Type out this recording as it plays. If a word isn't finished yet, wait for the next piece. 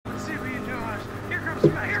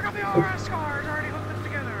RS cars already hooked them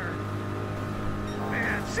together.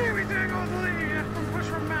 Man, see we take on the lead from push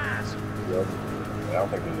from Mass. Yep. I don't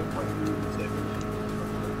think there's a point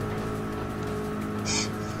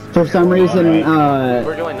to For some reason,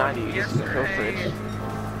 we're going 90. Yes, go for it.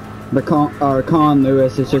 the Con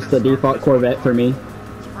Lewis is just the default Corvette for me.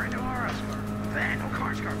 It's a brand new RS car. Then no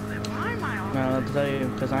cars car. Why am I on? No, I'll tell you,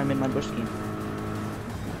 because I'm in my bush scheme.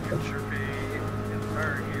 It should be in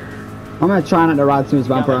third here. I'm gonna try not to ride Smooth's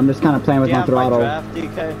bumper. I'm just kind of playing with my throttle. Draft,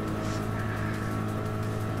 DK?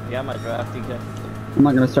 Yeah, my draft, DK. I'm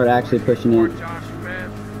not gonna start actually pushing it. Josh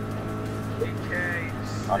Smith,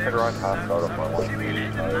 DK, I could ride past auto by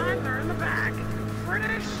 180. They're in the back.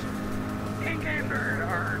 British in-game nerd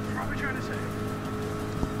are probably trying to say.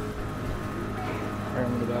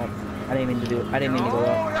 I'm gonna go up. I didn't mean to do it. I didn't mean to go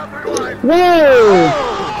up. Whoa!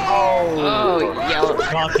 Oh, yellow.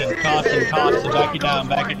 Caution, caution, caution. Back it down,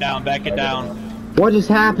 back it down, back it down. What just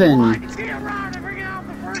happened?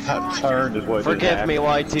 That turned is what Forgive me,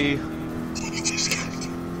 YT.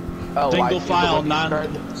 Oh,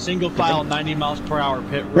 Single file 90 miles per hour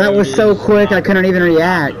pit road. That was so quick, I couldn't even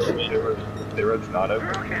react. The road's not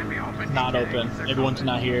open. Not open. Everyone's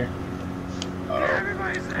not here.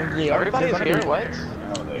 Everybody's here, what?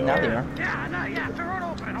 Now they are. Yeah, the road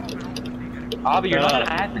open. Avi, you're not an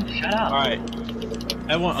admin, shut up. Alright.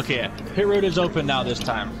 Everyone, okay, pit road is open now this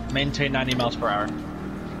time. Maintain 90 miles per hour.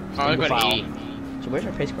 Single file. So where's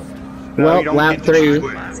our pace car? Well, lap 3.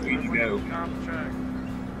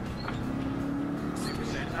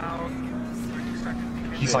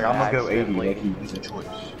 He's like, I'm gonna go 80, like he's a choice.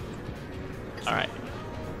 Alright.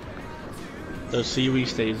 So Seaweed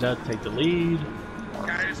stays up, take the lead.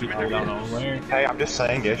 People don't know where. Hey, I'm just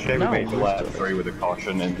saying, yesterday we made the lap 3 with a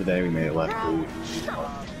caution, and today we made it lap 2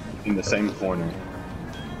 in the same corner.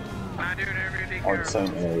 Or the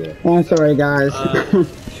same area. Oh, I'm sorry, guys.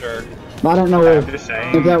 Sure. I don't know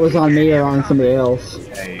if that was on me or on somebody else.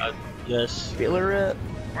 Hey, Yes. Feeler it.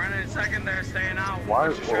 Running in second there, staying out. why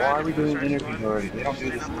are we doing interviews already? They don't do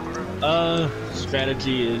this.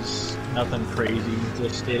 Strategy is nothing crazy.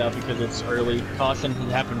 Just stayed out because it's early. Caution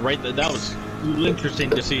happened right there. That was interesting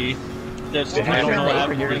to see. That's, I don't know what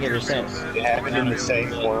happened. You're gonna get your sense. It happened in the same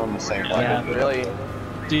corner on the same line. Yeah, Really?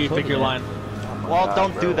 Do you pick your line? Well,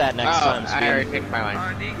 don't do that next time, I already picked my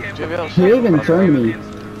line. He even turned me.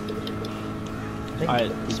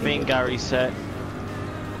 Alright, Spin got reset.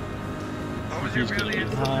 he's gonna be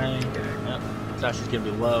high. Yep. Josh is gonna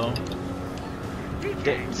be low.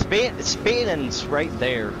 Speeding's right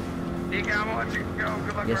there.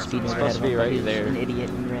 Yes, speed was supposed to be right there. An idiot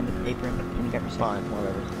and you ran the apron and you got your Fine,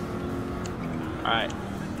 whatever. Alright.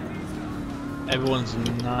 Everyone's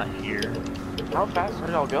not here. How fast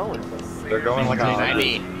are y'all going? They're going like a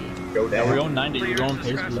 90. Go Yeah, down. we're going 90. We're going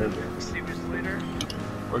pace speed.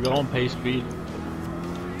 We're going pace speed.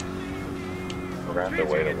 We're gonna have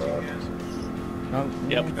to wait a while. Oh,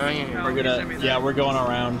 Yep. We're going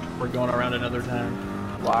around. We're going around another time.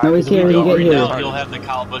 Why? No, he's here, he get here. Now you'll have the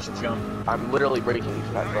Kyle Busch jump. I'm literally breaking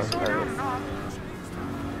these fat bucks.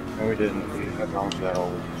 No, we didn't. We had gone to that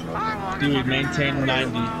old show. Dude, maintain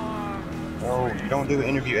 90. No, you don't do an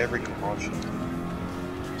interview every caution.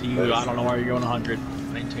 Do you, I don't know why you're going 100.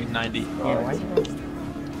 Maintain 90. Yeah, why do you have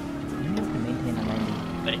to maintain a 90?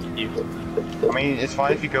 Thank you. I mean, it's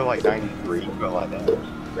fine if you go like 93, but like that.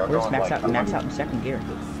 Y'all Where's going max like out? Max out in second gear.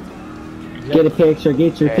 Get a picture,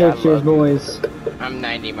 get your Hey, I pictures, love you. boys. I'm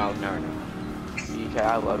 90 miles an hour now. DK,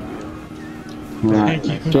 I love you.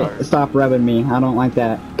 Right. Stop rubbing me. I don't like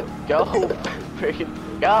that. Go!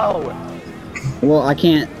 Freaking go! Well, I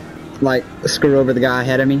can't, like, screw over the guy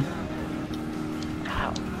ahead of me.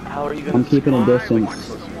 How are you gonna I'm keeping a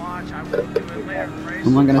distance.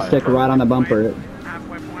 I'm not gonna stick right on the bumper.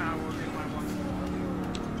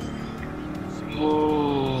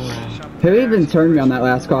 Who even turned me on that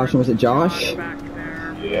last caution? Was it Josh?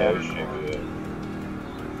 Yeah, shit.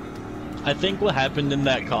 I think what happened in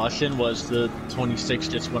that caution was the 26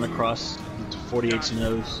 just went across 48's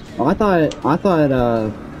nose. Oh, I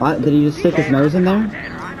thought, did he just stick his nose in there?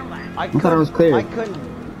 I thought it was clear. I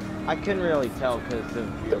couldn't really tell because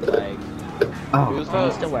of your lag. Oh, Who's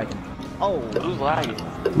He's still wagging. Oh, who's lagging?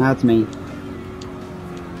 that's me.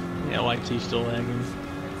 Yeah, YT's still lagging.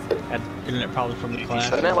 Had internet probably from the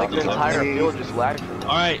class. Isn't it like the entire field just lagged?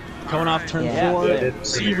 Alright, coming off turn Yeah. 4.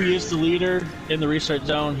 Seaweed is the leader in the restart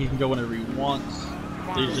zone. He can go whenever he wants.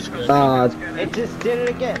 He's just good. It just did it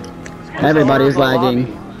again. Everybody's lagging.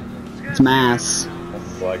 It's mass.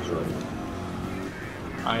 Flags are ready.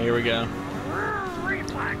 Alright, here we go.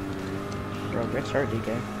 Bro, great start,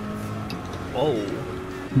 DK. Whoa.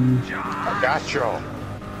 I got y'all.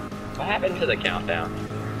 What happened to the countdown?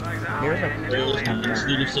 Here's a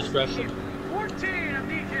Student's discretion. 14 of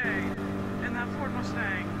DK in that Ford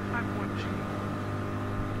Mustang. 5-point machine.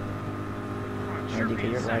 Yeah, DK,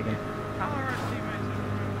 you're lagging.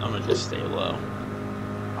 I'm gonna just stay low.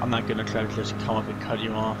 I'm not gonna try to just come up and cut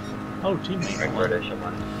you off. Oh, teammate.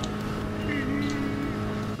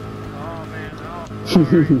 Oh man, oh.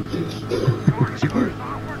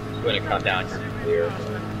 I'm gonna cut down here.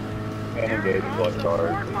 And engage blood card.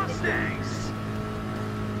 Ford Mustangs.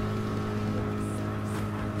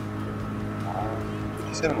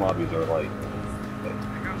 Sim lobbies are like.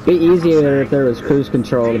 Be easier if there was cruise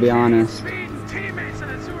control, to be honest. Speed and teammates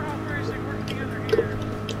at Sewer Hall Racing work together here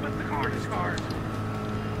with the Carnage cars.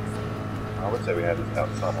 I would say we had this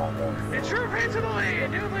outside line going. It's Troop into the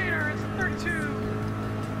lead. New leader. It's 32.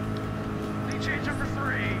 Lead change number 3.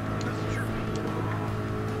 This is Troop.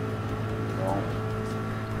 Well,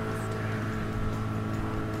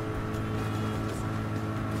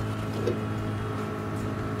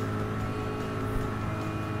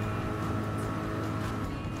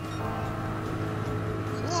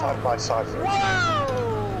 side by side.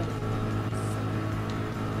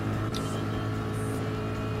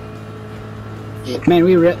 Man,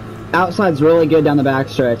 outside's really good down the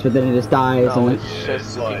backstretch, but then it just dies. No, And it's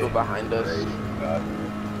just the people behind us.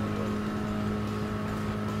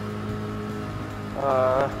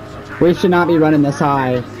 we should not be running this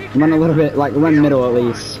high. Run a little bit, like run middle at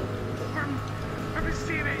least. From his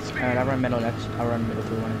teammates. Alright, I'll run middle next. I'll run middle if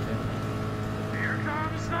we want to. Here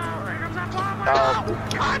comes that bomb.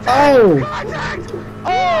 Oh!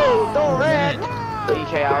 Oh, don't wreck!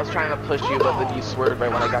 DK, I was trying to push you, but then you swerved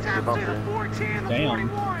right when I got to the bumper. Damn.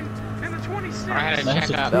 I had to That's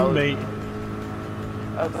check a out. teammate.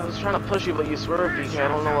 I was trying to push you, but you swerved, DK. I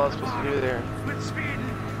don't know what I was supposed to do there. With speed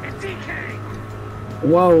and DK.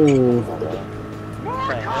 Whoa!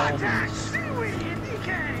 More contact. Seaweed and DK.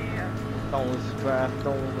 Don't draft,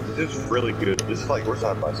 don't This is really good. This is like we're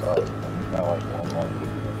side by side. Not like one.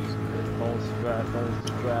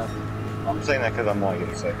 draft. I'm saying that because I'm like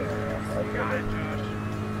in second.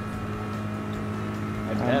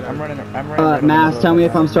 I'm running right Mass, middle tell of me the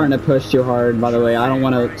if I'm starting to push too hard, by the way. I don't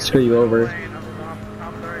want to screw you over.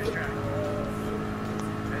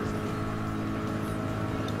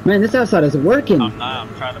 Man, this outside is working. I'm not.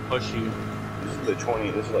 I'm trying to push you. This is the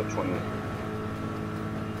 20. This is like 20.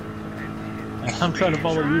 I'm trying to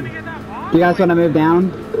follow you. You guys want to move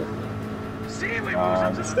down?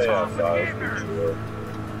 Just stay outside. For sure.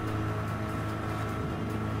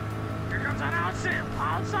 Here comes an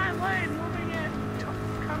outside lane moving in,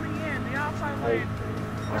 coming in, the outside lane.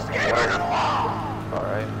 Let's get rid of the wall!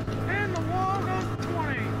 Alright. And the wall goes to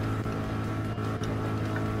 20.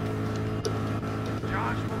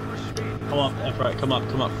 Josh will push speed. Come up, that's right. Come up.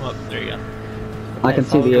 There you go. I can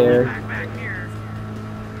see the air. Back here.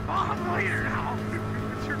 Oh, I'm the leader now.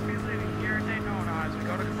 It's your leading here at Daytona as we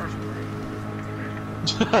go to commercial break.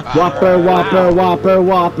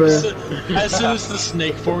 Whopper. As soon as the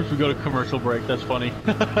snake forms, we go to commercial break. That's funny.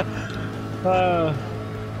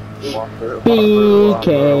 BK,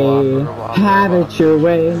 have it your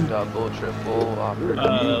way. Double, triple, whopper.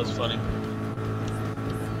 That was funny.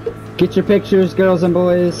 Get your pictures, girls and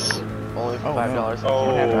boys. Only for $5.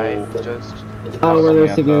 Oh. Right? Just. Oh, we're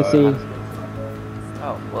loosey-goosey.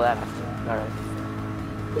 Oh, well that. Alright.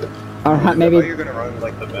 Alright, I thought maybe. you're gonna run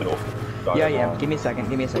like the middle. Yeah. Give me a second.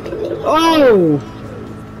 Oh!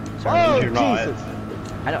 Sorry, you're not.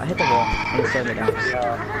 I don't hit the wall and it slowed me down.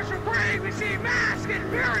 Commercial break, we see Mask getting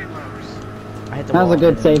very loose. I hit the That wall. was a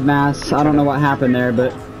good save, Mass. I don't know what happened there,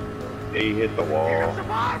 but He hit the Here wall. comes the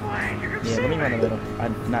bottom lane, here comes Yeah, let me run the Seaweed.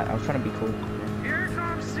 middle. I was trying to be cool. Here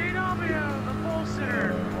comes CW, the pole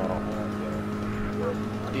sitter.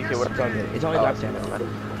 DK, what It's all good. It's only left hand.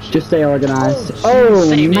 just stay organized.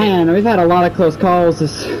 Oh, man, we've had a lot of close calls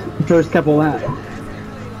this first couple laps.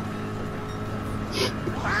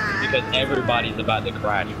 Because everybody's about to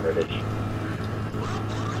crash already.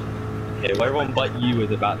 Okay, well, everyone but you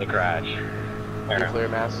is about to crash. Clear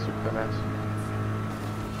mass, clear mass.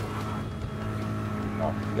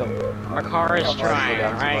 My car is trying,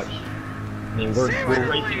 right? I mean, we're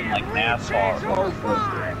racing like NASCAR.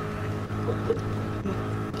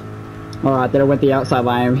 Alright, there went the outside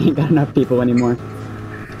line. We ain't got enough people anymore.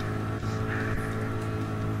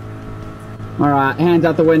 Alright, hands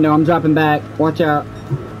out the window. I'm dropping back. Watch out.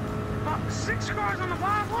 6 cars on the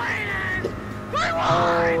bottom lane and...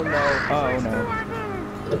 Oh no. Oh no.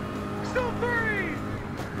 Still 3.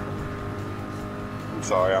 I'm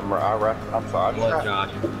sorry. I'm sorry. What,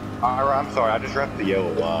 Josh? I'm sorry. I just wrapped the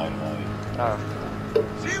yellow line.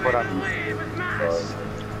 This is what I'm used lead with Mass.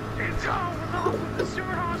 In tow with the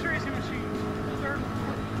Stewart Haas racing machine. Third.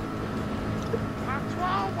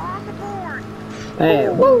 Hey,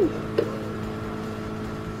 woo!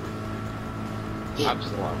 I'm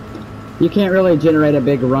slow. You can't really generate a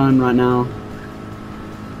big run right now.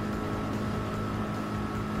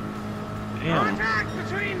 Damn. Contact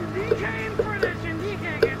between DK and Furnish, and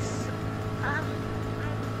DK gets.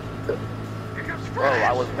 Here comes Whoa, Furnish.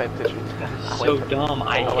 I wasn't paying attention. So dumb.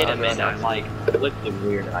 I hit him and I'm like flipping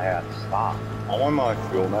weird and I had to stop. I'm on my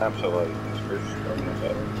fuel map, so like this first coming up,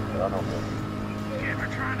 but I don't know. Yeah,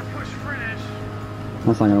 we're trying to push Furnish.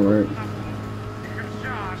 That's not gonna work. Here comes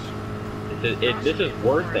Josh. This is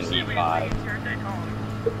worse than E5.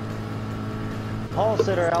 Paul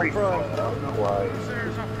sitter out Pretty front. fun. I don't know why.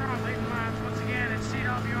 Sirs up front, leading lines once again. It's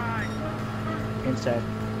CWI. Inside.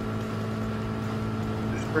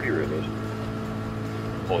 It's pretty realistic.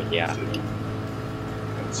 Oh yeah.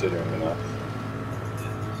 Considering enough.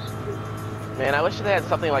 Man, I wish they had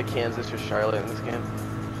something like Kansas or Charlotte in this game.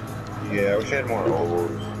 Yeah, I wish I had more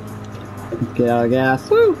ovals. Let's get out of gas.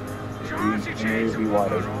 Woo! Josh, you changed Maybe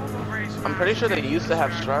wide open. I'm pretty sure they used to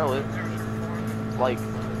have Charlotte, like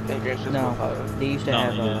in Grand Turismo No, 5. they used to No,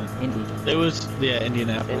 have yeah. Indy. It was, yeah,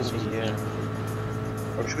 Indianapolis. Indy, yeah.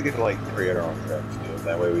 I wish we could like create our own tracks too.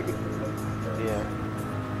 That way we could. Yeah.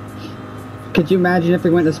 Could you imagine if we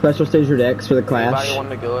went to Special Stage Route X for the Anybody Clash? want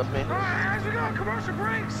to go with me? Alright, as we go, commercial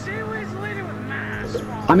break. Seaweed's leading with mass.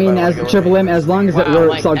 I mean, as Triple M, as long as it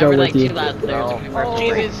works, I'll go with you.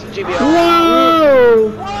 Jesus,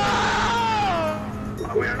 GBL. Whoa!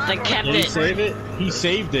 They kept Did he it. save it? He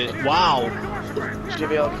saved it. Wow.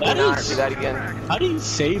 GBL, That cannot is- do that again. How do you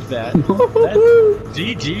save that?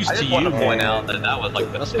 GG's I to just you, want to point man. out that that was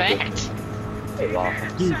like the Respect.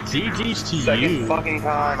 Dude, GG's to Second you. fucking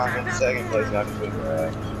time I'm in second place and I just been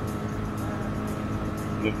wrecked.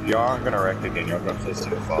 If y'all aren't gonna wreck again, y'all gonna face to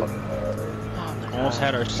the father. Almost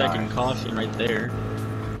had our second caution right there.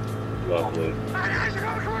 Lovely. Alright, guys, we're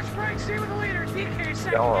going to commercial break. See with the leader. DK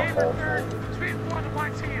second, Y'all are Gator awful. third. Speed 1 to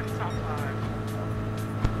White T in the top 5.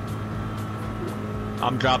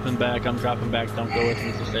 I'm dropping back. Don't go with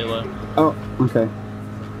me, so stay low. Oh, okay.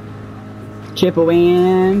 Chip a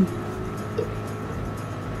win.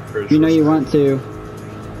 You know you want to.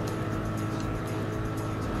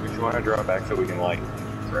 We just want to draw back so we can like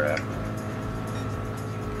grab.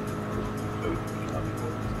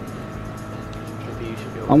 Maybe you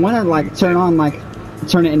should go. I want to like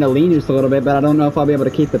turn it into lean just a little bit, but I don't know if I'll be able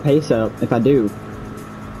to keep the pace up if I do.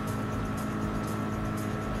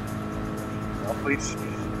 Oh, please.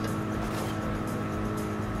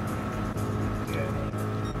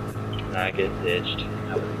 Yeah. I get ditched.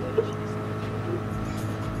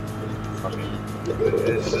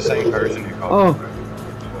 It's the same person who called. Oh. me.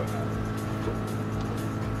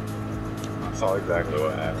 I saw exactly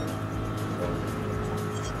what happened.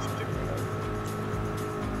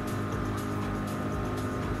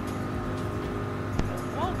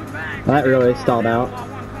 Welcome back. That really stalled out.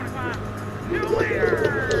 125. New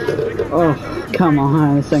leader. Oh, come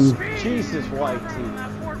on, this thing. Jesus, White T.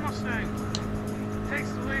 Ford Mustang takes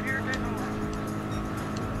the lead here at Daytona.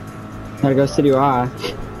 Gotta go City Y.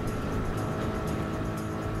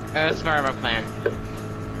 That's part of our plan.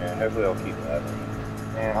 Yeah, hopefully I'll keep that.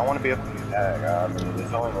 Man, I want to be able to tag. I mean,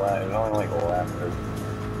 it's only like a lap.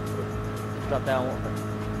 Drop that one.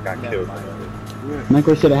 Got Never killed. mind. I think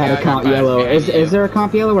we should have had Yeah, a comp I got yellow. fast. Is there a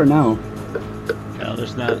comp yellow or no? No,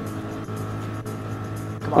 there's not.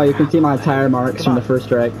 Come Oh, on. you can see my tire marks from the first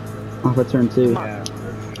wreck off of turn 2. Yeah,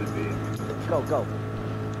 there should be. Go, go.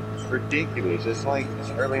 It's ridiculous. It's like it's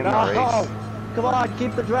early in the No! race. Come on,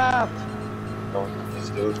 keep the draft. Don't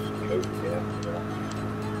still go. Yeah.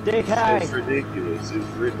 DK. It's ridiculous. It's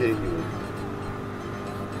ridiculous.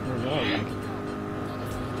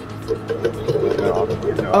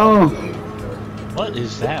 Oh. What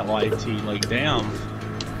is that, YT? Like, damn.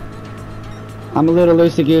 I'm a little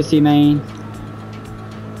loosey-goosey, man.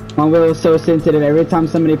 My wheel is so sensitive. Every time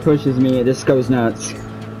somebody pushes me, it just goes nuts. You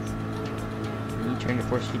turn your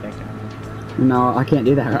force feedback down. No, I can't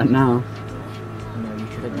do that right now. No, you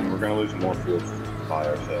should have done We're it. gonna lose more fuel by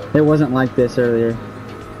ourselves. It wasn't like this earlier.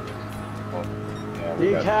 Yeah,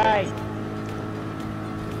 we got- DK.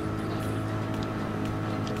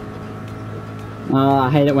 I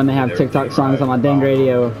hate it when they have TikTok songs on my dang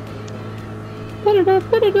radio.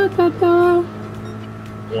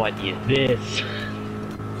 What is this?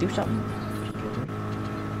 Do something.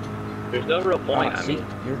 There's no real point. I See, mean,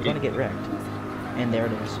 you're gonna get wrecked. And there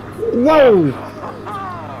it is. Whoa!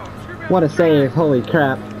 Oh, What a save, holy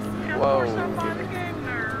crap. Whoa.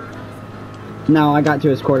 No, I got to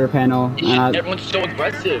his quarter panel, and I, everyone's so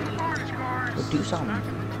aggressive. Well, do something.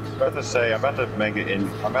 I'm about to make it in.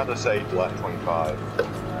 I'm about to say lap 25.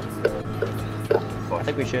 I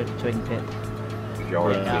think we should, so we can pit. Y'all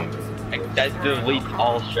are Yeah. Like, that deletes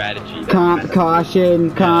all strategy. Comp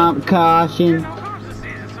caution, comp caution.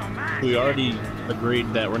 We already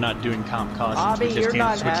agreed that we're not doing comp cautions. Bobby, We just you're can't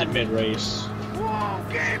not switch it happy. mid-race. Whoa,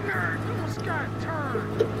 game nerd! You almost got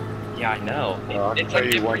turned. Yeah, I know. I can It's tell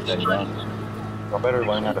like you one every thing, time. man. I better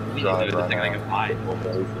learn how to We drive do the right thing like now. a fight.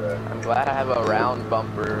 I'm glad I have a round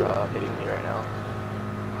bumper hitting me right now.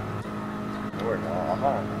 We're not. I'm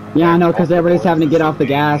not. Yeah, I know, because everybody's having to get off the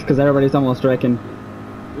gas because everybody's almost wrecking.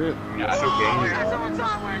 Yeah, So Oh, we game. got someone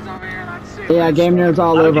sideways over here. Let's see. Yeah, game nerds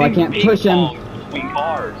all over. I can't push him. Between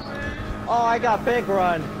cars. Oh, I got big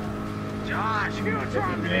run. Josh, you were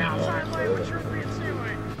trying to the outside lane with your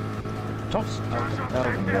pursuing. Don't. Josh, Oh,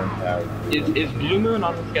 upside no. down. Is Blue Moon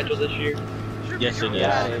on the schedule this year? Yes, it is.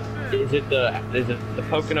 Yeah, it is. Is it the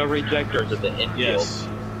Pocono reject or is it the infield? Yes.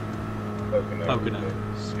 Pocono.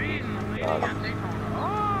 Speeding the leading at Daytona.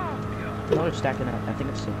 Oh, No, they're stacking up. I think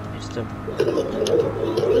it's still.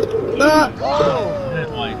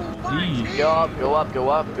 Oh my geez. Go up, go up, go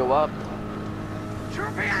up, go up.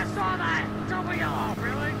 Trippy, I saw that. Double yellow,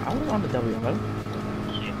 really? I was on the W mode.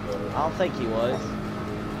 I don't think he was.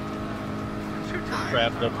 Two times.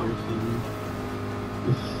 Wrapped up here.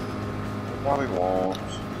 Probably won't.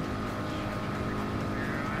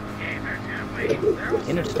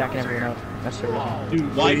 And they're stacking everyone up. That's the reason.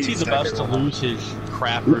 Dude, YT's about to lose his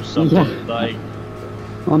crap or something. Yeah. Like,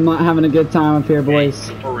 I'm not having a good time up here, boys.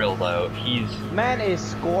 For real though, he's Man is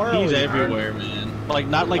squirrely. he's everywhere, man. Like,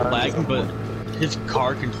 not like lagging, but his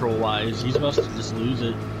car control wise, he's about to just lose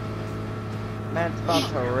it. Man's about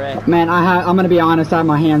to wreck. Man, I'm gonna be honest, I have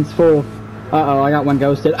my hands full. Uh-oh, I got one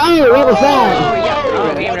ghosted. Oh, what was that?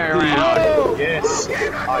 Oh, game nerd around. Yes.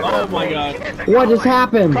 Oh my god. What just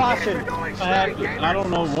happened? Caution. I don't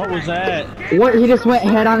know, what was that? What? He just went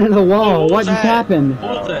head on into the wall. What just happened?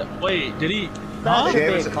 What was that? Wait, did he? That should Yeah,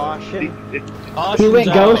 be it a was- caution. He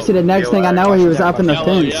went ghosted, and next thing I know, he was up in the Yellow,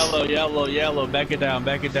 fence. yellow, yellow, yellow, back it down,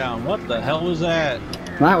 back it down. What the hell was that?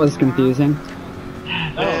 That was confusing.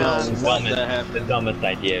 I don't know what the heck. the dumbest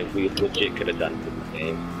idea we legit could have done for the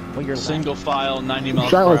game. Well, you're Single file, 90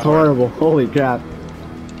 miles That per was hour. horrible. Holy crap.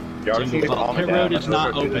 Y'all just need Single to file. calm Pit it down. road is Let's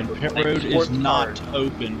not overdo open. this. Pit road is not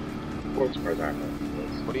open. Sports cars aren't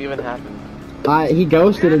like What even happened? He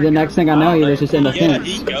ghosted, and the next thing I know, he was just in the Yeah, fence.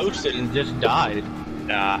 he ghosted and just died.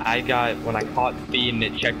 when I caught speed and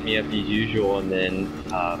it checked me up as usual, and then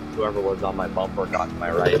whoever was on my bumper got to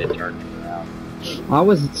my right and turned me around. I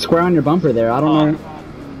was square on your bumper there. I don't know.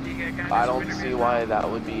 I don't see why that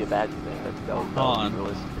would be a bad thing. That would On. be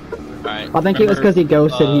realistic. Alright. I think it was because he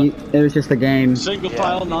ghosted. It was just a game. Single Yeah,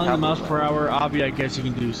 file, he 90 had miles one. per hour. Obvi, I guess you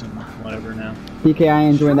can do some whatever now. PKI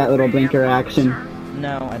enjoying that little blinker action.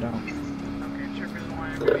 No, I don't. Okay, Trippy's the one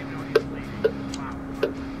I don't even know he's leading. Wow.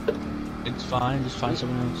 It's fine, just find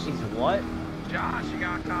someone else. He's what? Josh, you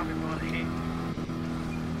got coffee, buddy.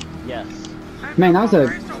 Yes. Man, that was a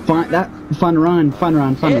fun run.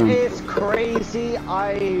 It is crazy.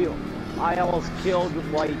 I almost killed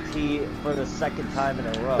YT for the second time in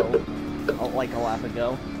a row, like a lap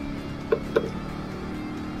ago.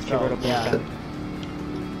 So, yeah.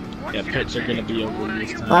 Yeah, pits are gonna be over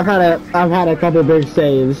this time. I've had a couple big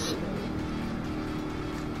saves.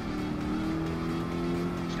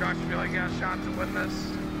 Josh, you feel like you got a shot to win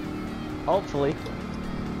this? Hopefully,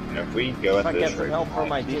 And if we go if I at get this some rate, help from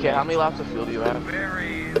my DK, how many laps of fuel do you have?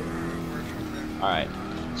 Very. Alright.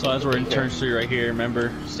 So as we're in turn 3 right here,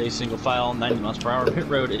 remember, stay single file, 90 miles per hour. Pit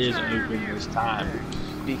road is open this time.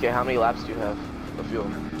 DK, how many laps do you have of fuel?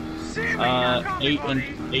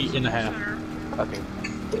 8.5. Okay.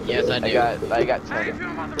 Yes, I do. I got How you 10.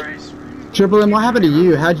 feeling about the race? Triple M, what happened to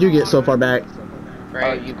you? How'd you get so far back?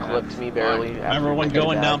 Right. You clipped me barely. Remember when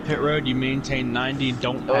going down pit road, you maintain 90,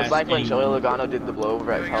 don't It pass was like when Joey anyone. Logano did the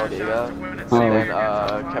blowover at Talladega, Oh. and then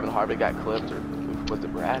Kevin Harvick got clipped, or was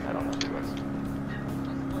it Brad? I don't know who it was.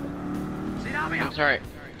 See, now me I'm out. sorry.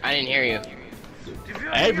 I didn't hear you. Do you feel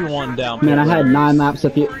like Everyone down Man, I pit had road. 9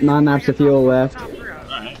 laps of fuel left.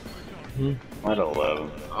 Alright. at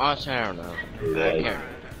 11. Honestly, I don't know. Today. Here.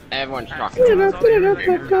 Everyone's talking.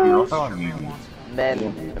 You're also on mute. Men,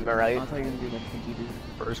 am I right?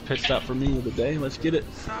 First pit stop for me of the day. Let's get it.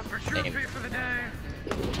 Stop for Trippy for the day.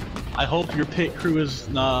 I hope your pit crew is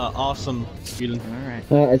awesome, Eden.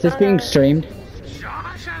 Alright. Is this being streamed?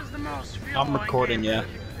 Josh has the most fuel. I'm recording, yeah.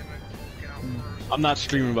 I'm not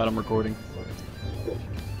streaming, but I'm recording.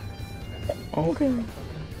 Okay.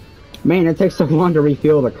 Man, it takes so long to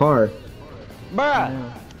refuel the car.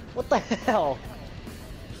 Bruh! What the hell?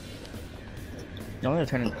 Y'all gotta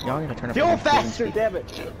turn it. Y'all gotta turn it. Fuel faster, damn it!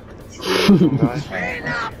 Speed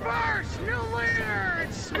up first, new leader.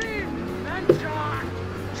 It's Speed, then Josh.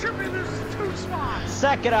 Trippy loses 2 spots.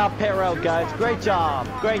 second out pit road, guys. Great job.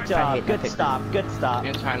 Great job. Good stop. Good stop.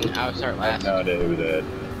 It's fine. I would start I last. have no idea who that.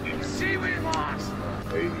 Seaweed lost.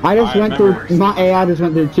 I just went through, my AI just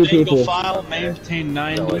went through 2 Single people. file, maintain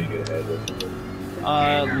 90.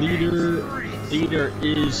 Leader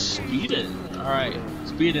is Speedin. Alright,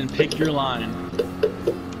 Speedin, pick your line.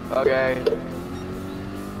 Okay.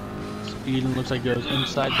 Speedin looks like goes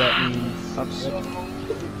inside that means.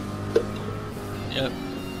 Yep.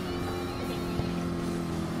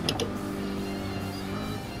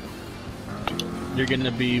 You're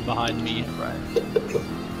gonna be behind me, right?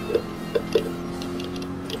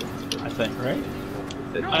 I think, right?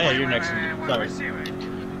 Oh yeah, you're next to me. Sorry.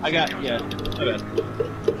 I got, yeah, my bad.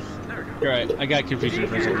 You're right, I got confused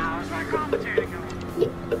for a second.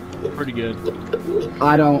 Pretty good.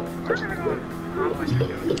 I don't.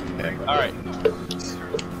 Alright.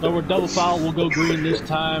 So we're double foul, we'll go green this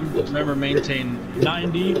time. Remember, maintain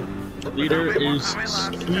 90. Leader is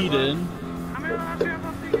Speedin.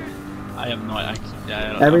 I have no idea.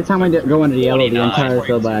 I don't Every know. time I go into the yellow, the 29. entire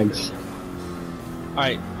field lags.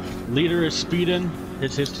 Alright, leader is Speedin.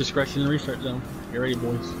 It's his discretion restart zone. Get ready,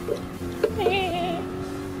 boys.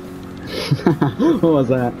 What was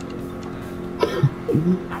that?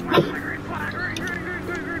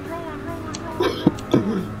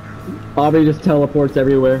 Bobby just teleports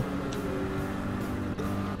everywhere.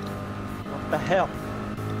 What the hell?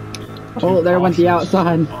 Oh, there went the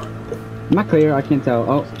outside. Am I clear? I can't tell.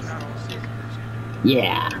 Oh.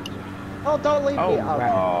 Yeah. Oh, don't leave me.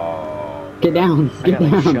 Oh. Get down. Get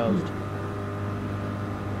down.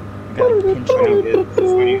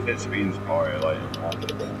 When you hit Speed's car, like.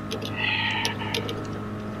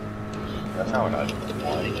 That's not what I do.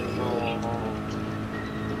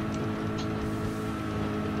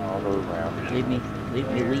 All the way around. Leave me.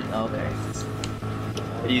 Oh, okay.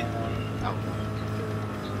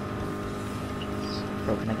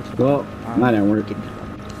 Bro, can I get some? Well, that didn't work. On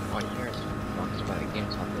here, it's focused by the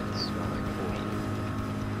games on this. Well, like,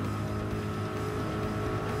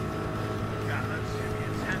 God, that's gonna be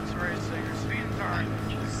intense racing. Your speed car.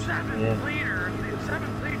 7th leader.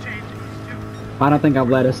 7th lead change. I don't think I've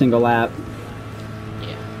led a single lap.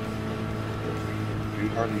 yeah.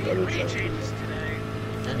 Lead changes today.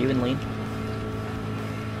 Are you in lean?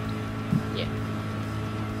 Yeah.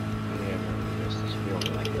 Yeah, there's this field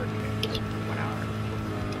like 30 minutes, 1 hour.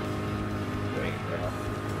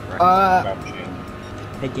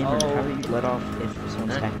 Hey, gamer, how do you let off if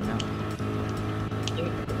someone's backing out?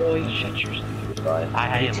 Boy, shut your stupid butt.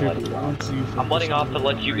 I am letting off. I'm letting off to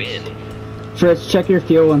let you in. Fritz, check your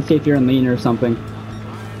fuel and see if you're in lean or something.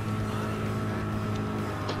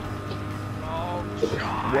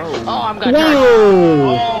 Oh, I'm gonna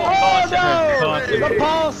Whoa! Oh, no! The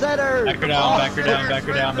ball center! Back her down, back her down, back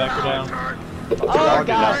her down, back her down. Oh,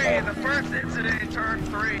 God. The first incident in turn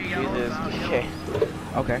 3. Jesus. Okay.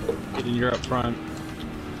 Okay. Getting your up front.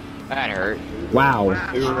 That hurt. Wow. What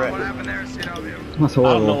happened there, CW? That's I don't know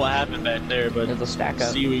horrible. what happened back there, but There's a stack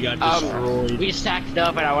up. see, we got destroyed. We stacked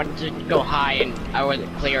up and I wanted to go high and I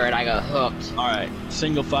wasn't clear and I got hooked. Alright,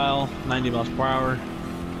 single file, 90 miles per hour.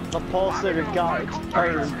 The ball center got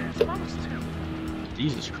turned.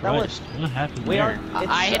 Jesus Christ, what happened We there? are.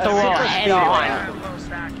 I hit the wall head on.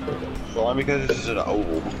 Well, only because this is an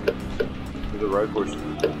oval. The road course.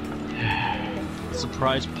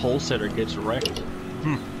 Surprise pole setter gets wrecked.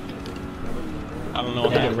 I don't know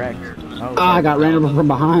what Get happened. wrecked. Oh, Ah, I got ran over from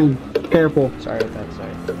behind. Careful. sorry about that.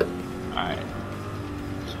 Sorry. Alright.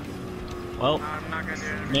 Well, I'm not gonna do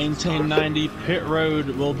it. maintain 90. Pit road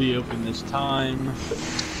will be open this time.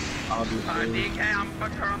 Obviously. DK, I'm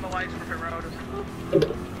gonna turn on the lights for pit road.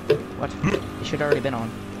 What? It should already been on.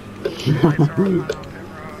 Lights are on pit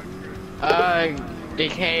road.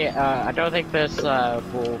 DK, I don't think this,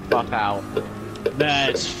 will buff out.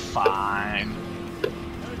 That's fine.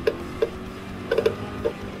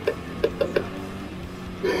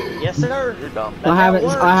 Yes, sir. You're dumb. I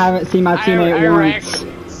haven't seen my teammate wrecked.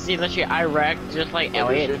 once. See, literally, I wrecked just like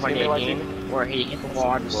Elliot in 2018, where he hit the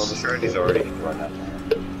wall. Well, the strategy's already run out.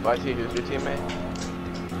 YT, who's your teammate?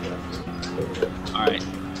 Alright.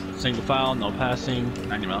 Single file, no passing,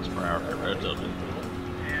 90 miles per hour, pit road's open.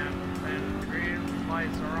 And green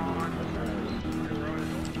lights are on. Pit road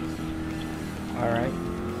is Alright.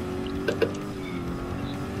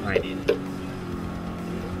 90.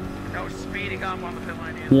 no speeding up on the pit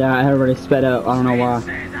lane. Yeah, everybody sped up. I don't know why.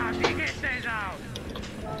 Stays out. DK stays out.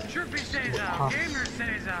 Trippy stays out. Gamer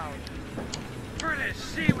stays out. Curtis,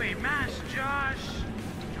 Seaweed, Mash, Josh,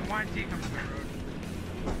 and YT comes to the road.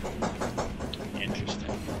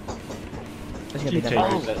 Interesting. That's gonna be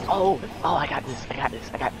that. Oh, I got this.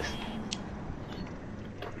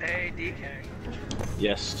 Hey, DK.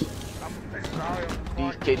 Yes.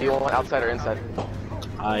 DK, do you want outside or inside?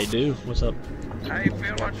 I do. What's up? How you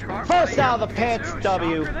feel about your First out of the pants,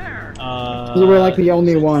 W. You were like the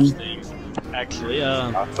only one. Actually,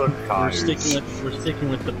 I took we're tires. sticking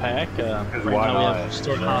with the pack. Right why now we not? have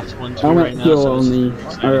Store Hops 1 2 I went right now. fuel So it's only,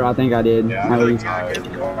 or I think I did. Yeah, At I took least. tires.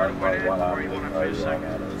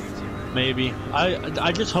 maybe.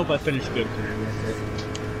 I just hope I finish good.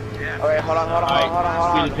 Alright, hold on,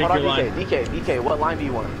 Alright, pick your line. DK, what line do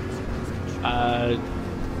you want?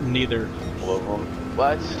 Neither.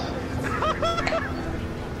 What?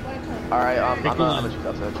 Alright, I'm Pick gonna one. shoot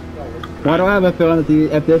outside. Why do I have a feeling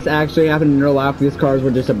that if this actually happened in real life, these cars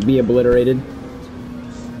would just be obliterated?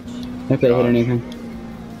 If they hit anything.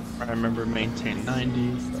 I remember maintain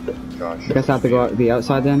 90. Josh. I guess I have to go out the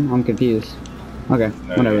outside then? I'm confused. Okay,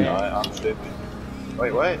 No, whatever. no, I'm stupid.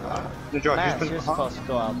 Wait, wait. Josh, Matt, you're you're supposed to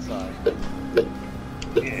go outside.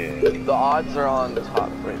 Yeah. The odds are on top,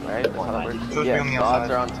 right? That's how that works? Supposed to be Yes, on the the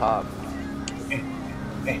odds outside. are on top.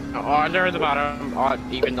 Odd are the bottom, odd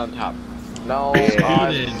even on top. No, Steven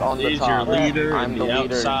odds on the is top. your leader I'm and the the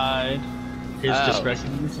leader. outside. His Oh.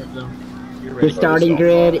 discretion. You're The ready. starting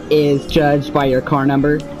grid is judged by your car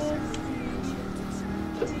number.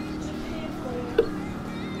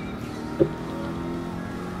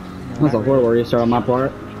 That was a horrible restart on my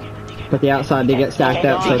part. But the outside did get stacked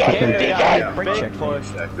up, so it's okay. Yeah. Brake check. I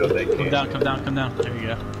feel they Come can't. down, come down, come down. There you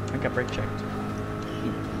go. I got brake checked.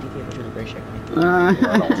 DK literally brake checked me.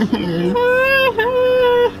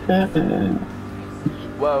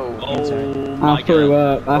 Whoa. Oh my I threw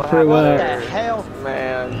god. up. I What threw What up. the hell?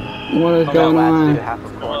 Man. What is That going lasted on? half a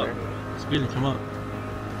Come up. corner. Speedy, come up.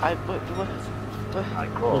 What?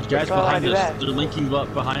 Those guys Oh, I behind do us. that. They're linking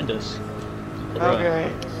up behind us.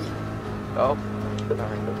 Okay. Oh.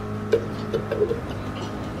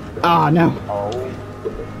 Oh no. Oh.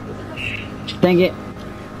 Dang it.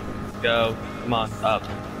 Go. Come on, up.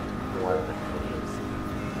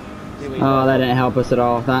 Oh, that didn't help us at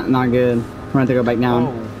all. Not good. We're gonna have to go back down.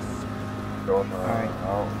 Alright.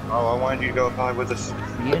 Oh, I wanted you to go by with us.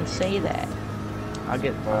 You didn't say that. I'll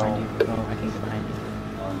get behind you. No, I can't get behind you.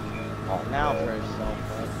 Now for yourself,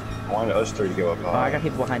 I wanted us three to go up Oh, I high. got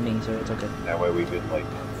people behind me, so it's okay. That way we could, like,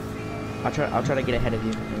 I'll try to get ahead of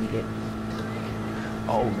you when you get.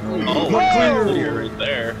 Oh, clear right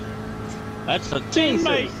there. That's a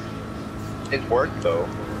teammate. it worked though.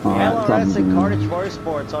 Oh, that's LRS something. and Carnage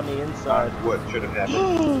Motorsports on the inside. What should have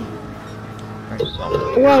happened?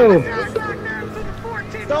 Whoa!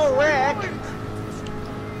 Don't wreck!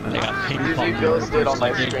 They got ping Usually pong. ghosted on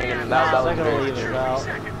my screen, and that I'm was not gonna great. leave it out.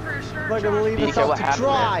 I'm not gonna leave DK, us out what to happened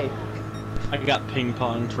dry. I got ping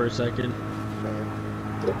ponged for a second.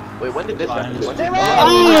 Wait, when did this happen? When did Oh!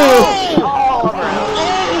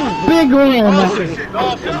 Big win!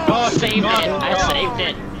 Saved it, I saved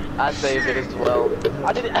it. I saved it as well.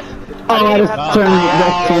 I didn't. Oh, I just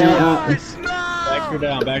turned it up. Back her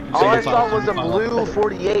down, back her All I down. saw was a blue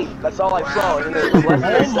 48. That's all I saw. And then it was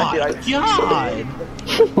less than a Oh my second. god!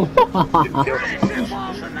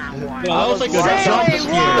 Yeah, that was like a Why? jump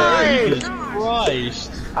scare. Why? Jesus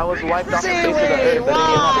Christ. I was wiped off the face of the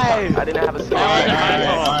earth. I didn't have a skill.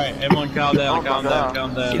 Alright, everyone calm down, Oh, calm my down, God.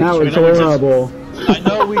 calm down. That was I know we just- horrible. I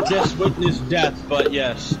know we just witnessed death, but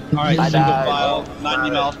yes. Alright, I single died. file, 90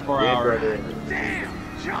 miles per hour. We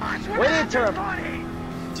need to.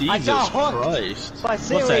 I Jesus got hooked Christ. by What's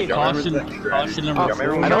Siri. that? Caution number I 4?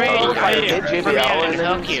 don't know if I Wait, did JBL and then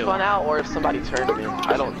Thank you. spun out, or if somebody turned me.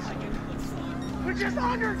 I don't.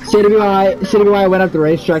 CWI went up the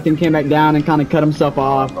racetrack and came back down and kind of cut himself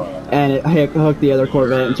off, and it hooked the other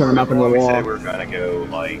Corvette and turned him up into the We said wall. we were gonna go,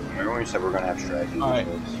 like, remember when we said we were gonna have strategy? Alright.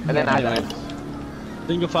 And then I died.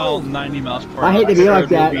 Single file, 90 miles per hour. I hate to be like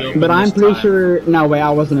that, Sure, we'll be but open I'm this pretty time. sure. No way, I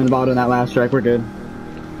wasn't involved in that last track. We're good.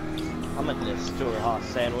 I'm at this Stuart Haas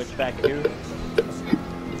sandwich back here.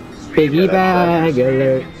 Piggy bag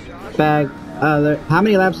alert, bag alert. How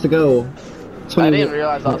many laps to go? I 20. didn't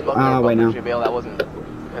realize I was bumping Ah, wait, no. JBL. That wasn't.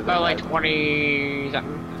 About like 20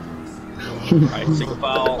 something. Alright, single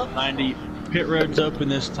file, 90. Pit road's open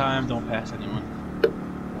this time, don't pass anyone.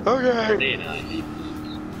 Okay.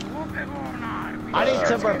 I need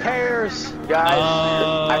some repairs. Guys,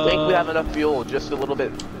 I think we have enough fuel. Just a little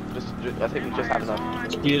bit. I think we just have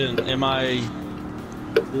enough. Eden, am I...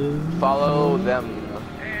 Follow them.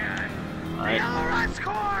 Alright.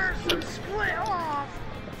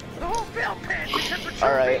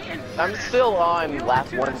 I'm still on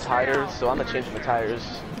lap 1 tires, so I'm gonna change my tires.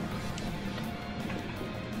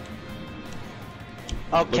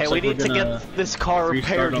 Okay, Looks we like need we're to gonna get this car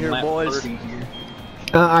restart repaired on here, lap boys. 30 here.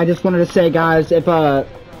 I just wanted to say, guys, if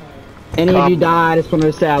any of you die, I just wanted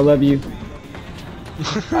to say I love you.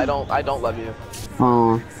 I don't love you.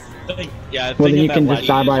 Aw. Yeah, Well, then you can just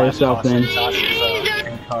die by yourself then.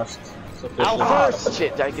 Out first!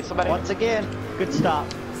 Shit, did I get somebody? Once again, good stop.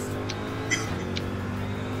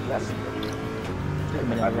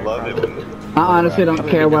 I love it when I honestly don't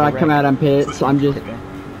care where I come out on pits, so I'm just...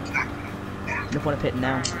 No point of pitting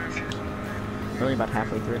now. We're only about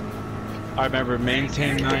halfway through. I remember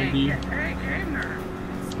maintain 90.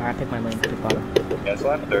 Alright, pick my lane, pick bottom. yeah, it's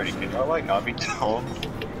lap 30. Can y'all like not be told?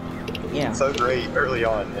 Yeah. It's so great early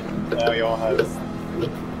on, and now y'all have.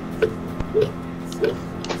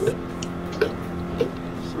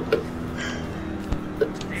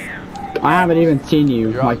 I haven't even seen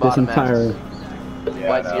you, You're on like, this bottom, entire... Yeah,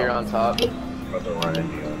 White's here on top. About to run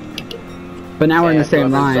into you. But now we're in the And same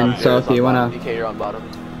whoever's line, up so here if is on you wanna... bottom. DK, you're on bottom.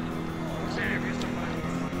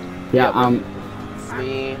 Yeah,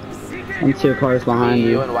 Me, I'm 2 cars behind you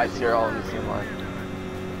you. and White's here all in the same line.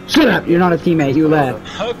 Shut up! You're not a teammate, you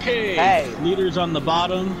left. Okay. Hey. Leaders on the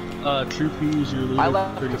bottom. Troopy is your leader. I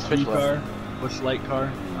left for the because Fish car. left. Bush light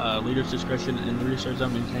car. Leader's discretion in the restart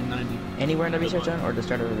zone. Maintain 90. Anywhere in the research zone or the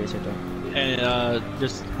start of the research zone? And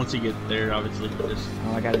just once you get there, obviously, just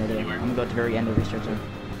Oh, I got an idea. I'm gonna go to the very end of the research zone.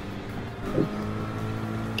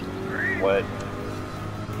 What?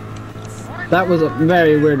 That was a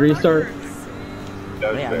very weird restart. That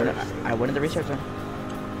Oh, was yeah, very. I went in the research zone.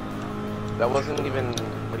 That wasn't even.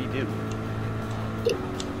 What do you do?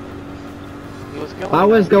 He was going. I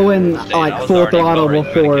was going, I like, was full already throttle going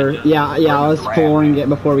before... to Yeah, I was flooring it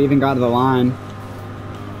before we even got to the line.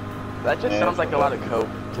 That just sounds like a lot of coke.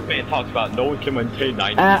 The man talks about no one can maintain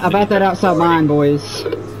 90. About that outside line, boys.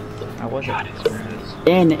 I wasn't.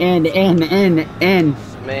 In.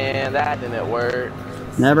 Man, that didn't work.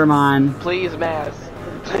 Never mind. Please, Mass.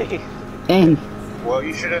 Please. In. Well,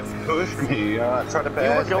 you should have pushed me. Try to You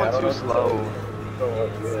pass. were going too slow.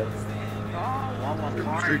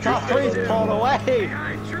 Top 3's pulling away!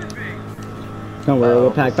 Don't worry,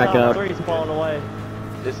 we'll pack back Top up. 3's pulling away.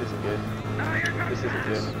 This isn't good. This isn't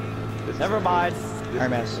good. This Never isn't mind. Alright,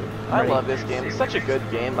 Mass. I love this game. It's such a good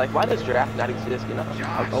game. Like, why does draft not exist? You know?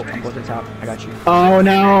 Oh, I'm going to the top. I got you. Oh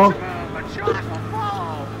no!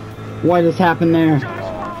 What just happened there?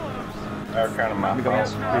 That's kind of my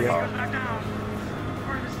fault.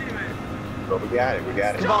 But we got it. We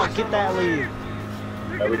got it. Come on, get that lead.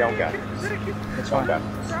 No, we don't got it. It's Don't fine. got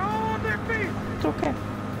it. It's okay.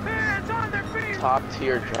 Top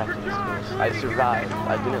tier drafting skills. I survived.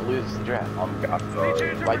 I didn't lose the draft. I'm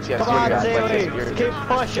sorry. White TS, Come on, White TS, Zaylee. Keep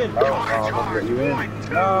pushing. Oh, let's let you in.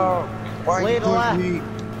 No! Why Lead you the left. push me?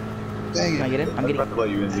 Dang Can I it. get in? I I'm was getting. about to let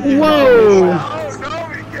you in. Whoa!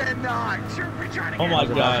 Oh my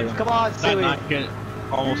god. Come on, Not Suey. get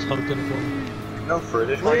almost hooked in for me. No,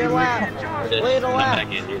 British. Lead the left. Lead the left.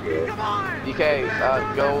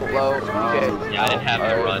 DK, go low. DK. Yeah, I didn't have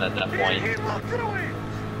to run at that point.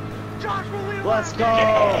 Let's go.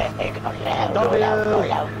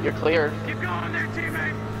 W. You're clear.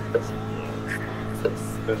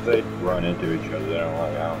 If they run into each other, they don't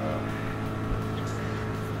like, I don't know.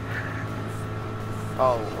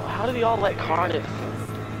 Oh, how did he all let Carnage?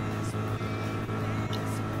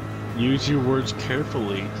 Use your words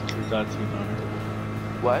carefully. That's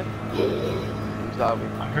What? Stop me.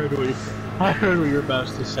 I heard what you were about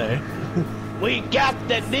to say. We got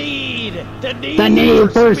the need. The need. The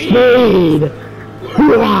need for speed!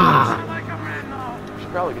 Hoo-ah! Should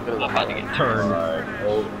probably go to the I'm about to highlight. get turned. Alright,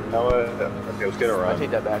 well, you know what? Okay, let's get a I run.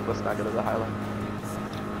 take that back. Let's not go to the highlight.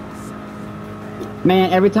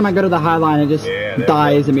 Man, every time I go to the high line, it just Yeah, there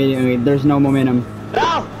dies immediately. There's no momentum.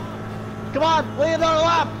 No. Come on, lead on the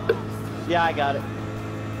left. Yeah, I got it.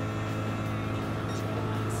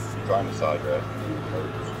 Trying to side draft.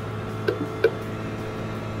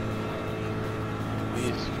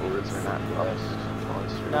 These words are not best.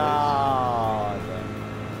 No.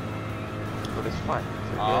 But it's fine.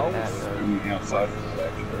 It's a Oh. good ad, Moving outside of the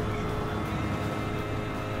actually.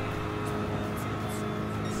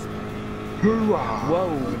 Whoa.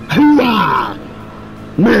 Hoo-ah!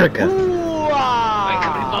 America!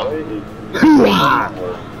 Ooh-ah. Hoo-ah!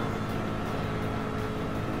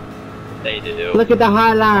 They do. Look at the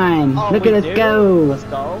high line! Oh, Look we at us do? go! Let's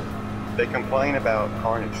go. They complain about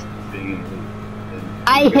Carnage being in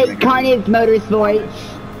the... I hate Carnage Motorsports!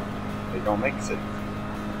 They don't make it.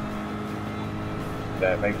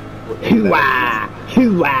 That makes... Hoo-ah!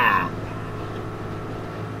 Hoo-ah!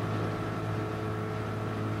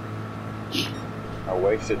 I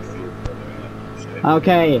wasted fuel for doing it.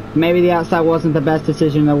 Okay, maybe the outside wasn't the best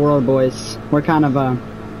decision in the world, boys. We're kind of,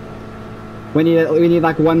 we need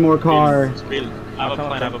like one more car. I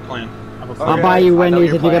have a plan. I'll buy you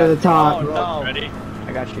Wendy's if you go to the top. Oh, no. Ready?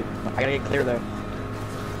 I got you. I gotta get clear though.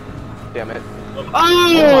 Damn it. Oh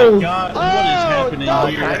my god, what is happening Can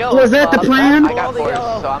I here? go Was that the up? plan? I got forced, so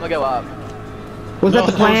I'm gonna go up. Was that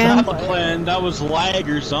the plan? That was not the plan. That was lag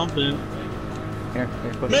or something. Here,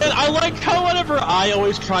 push Man, it. I like how whenever I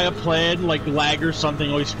always try a plan, like lag or something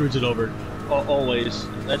always screws it over. Always.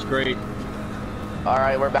 That's great.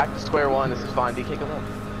 Alright, we're back to square one. This is fine. DK, go up.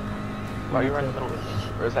 Why are you right in the middle?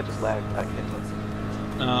 Or is that just lag? I can't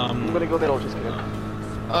tell. I'm gonna go middle, just kidding.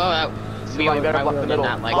 We better block the middle.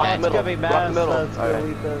 not like Block that. the middle. It's gonna be Block the mass, middle. that's gonna Alright.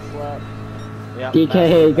 lead this lap. Yep,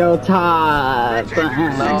 DK, go top.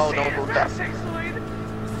 No, don't go fast. Not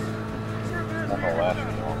gonna last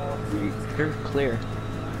long. You're clear.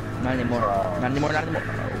 Not anymore. Not anymore, not anymore.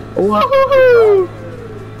 Woohoo!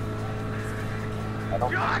 I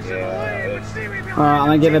don't. Yeah. It's, I'm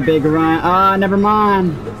gonna give a big run. Ah, never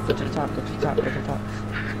mind. Go to the top, go to the top, go to the top.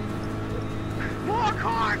 More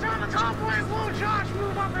cars on the top lane. Will Josh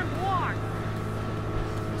move up and block?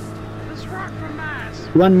 This rock from Mass.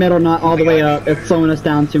 Run middle, not all the way up. It's slowing us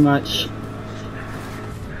down too much.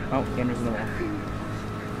 Oh, Andrew's in the wall.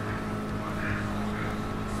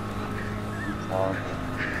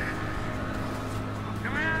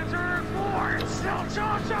 Coming out of turn 4. It's still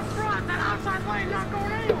Josh up front. That outside lane not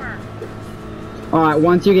going anywhere. Alright,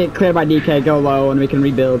 once you get cleared by DK, go low and we can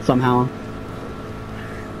rebuild somehow.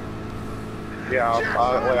 yeah,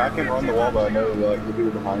 I can run the wall, but I know like the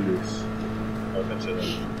people behind us.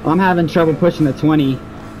 Eventually. I'm having trouble pushing the 20. Yeah,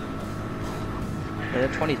 the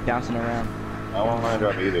 20's bouncing around. I don't want to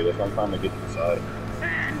drive either. That's why I'm trying to get to the side.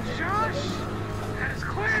 And Josh has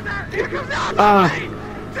cleared that. Here comes out.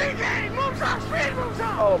 DK moves up. Speed moves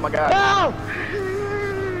up. Oh my god.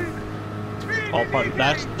 All part.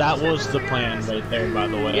 That was the plan right there, by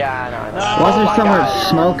the way. Yeah, I know. Why is Oh there my so god. much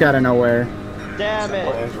smoke out of nowhere? Damn it.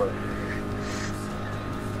 Plans were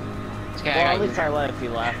Well, at least I let a few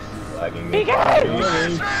laps. lagging.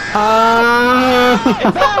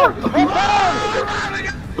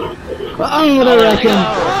 Oh, what I reckon.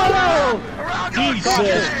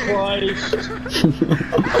 Jesus Christ.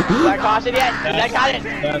 Is that caution yet? Is that got it?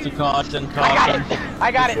 That's a caution. I got it.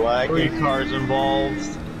 I got it. Three cars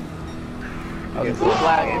involved. Okay, so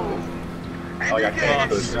flag. Oh, I got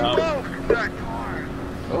Fucked up.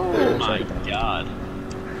 Oh my god.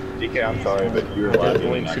 DK, I'm sorry, but you were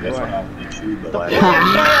lagging. I guess I'll get you the lag.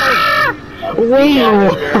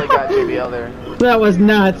 Wow. Barely got JBL there. That was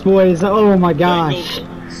nuts, boys. Oh my gosh.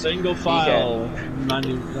 Single file.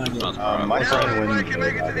 90 miles per hour. My friend Everybody wins. can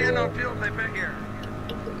make it to the end of the field. They've been here.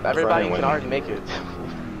 Everybody Friday can already make it.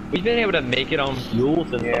 We've been able to make it on fuel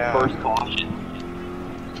since Yeah. the first caution.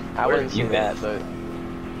 I wouldn't say that, but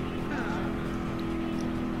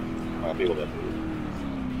People that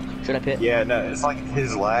Should I pit? yeah, no, it's like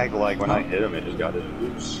his lag. Like when I hit him, it just got his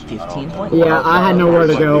boost. 15 points? Yeah, I had nowhere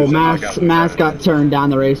to go. Mass got turned down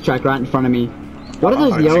the racetrack right in front of me. What are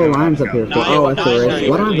those yellow lines up here for? Oh, that's the race.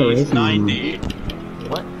 What are the racing lines? 90.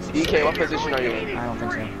 What? DK, what position are you in? I don't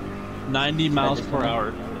think so. 90 miles per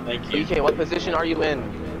hour. Thank you. DK, what position are you in?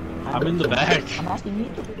 I'm in the back. I'm asking you.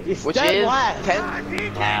 Which is 10th?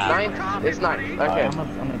 9th? It's 9th. Okay. I'm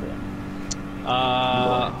gonna do it.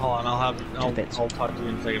 Hold on, I'll talk to you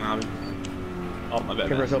in a second, Abby. Oh, my bad.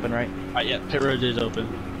 Pit road's open, right? Alright, yeah, pit road is open.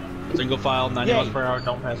 Single file, 90 miles per hour,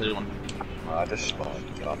 don't pass anyone. I just spawned.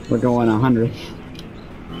 We're going 100.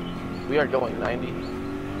 We are going 90.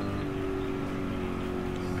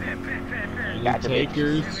 Gotcha,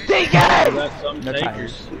 Takers. DK! That's some No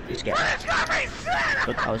takers. tires. Just get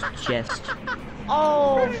Look, I was just.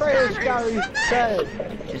 Oh, Fresh got reset.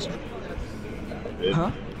 Just.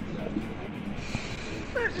 Huh?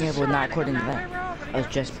 Yeah, well, not according to that. I was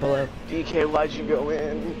just below. DK, why'd you go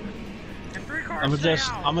in? I'm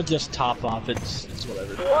gonna just top off. It's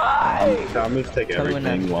whatever. Why? I'm just taking Tell me when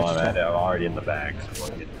everything that- while I'm at it. I'm already in the bag, so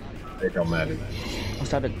like, it don't matter. I'll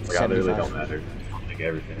stop at Like, I literally 75. don't matter. I'll take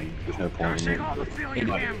everything. There's no point in it. All the field you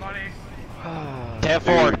can, buddy.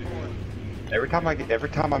 10-4. Every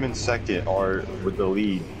time I'm in second or with the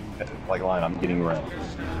lead, like line, I'm getting run.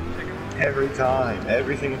 Every time,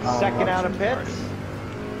 every single time. Second out of pits.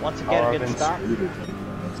 Once again, good stop.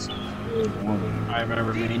 I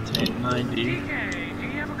remember maintain 90. DK, do you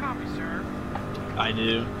have a copy, sir? I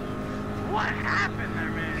do. What happened there,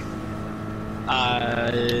 man?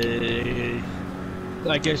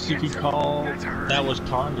 I guess you could call that was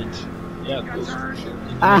carnage. Yeah.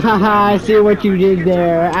 I see what you did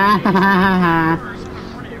there.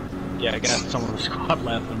 Yeah, I got some of the squad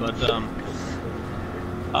laughing, but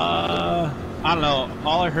I don't know.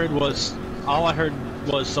 All I heard was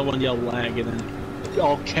someone yell lag, and then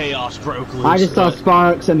all chaos broke loose. I just saw but-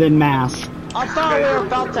 sparks and then mass. I thought we were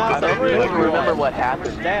about to I have don't the really real remember what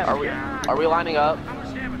happened. Damn. Are we lining up?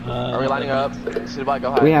 Are we lining up? City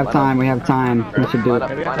go high. We have time. We have time. We should do it.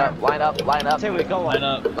 Line up. Here we go. Line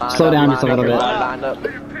up. Slow down just a little bit. Line up.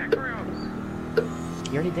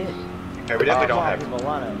 You already did. Okay, we definitely don't have.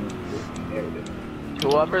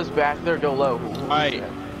 Whoever's back there, go low. Alright.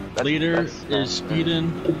 Leader is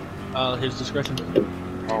speeding. His discretion.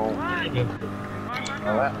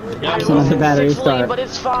 It's another bad restart. But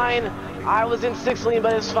it's fine. I was in 6 lane,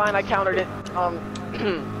 but it's fine. I countered it. I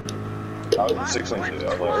was in 6 lane too.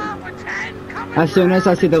 As soon as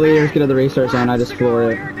I see the leaders get to the restart zone, I just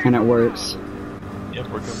floor it, and it works. Yep,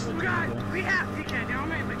 we're good. We have DK, you know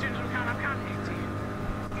what I mean? Legends will count, I'm counting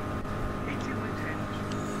 18. 18 wins.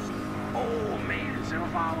 Oh man, so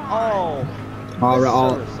far. Oh.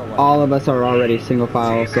 All of us are already single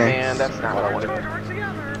file, so. Man, that's not what I wanted.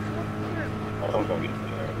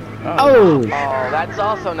 Oh! Oh, that's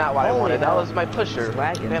also not what I wanted. That was my pusher.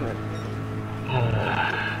 Damn it.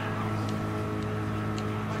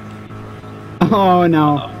 Oh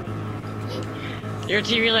no. Your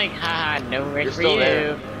TV like, haha, nowhere You're for still you.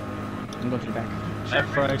 there. I'm going to the back.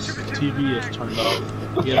 F-Price TV is turned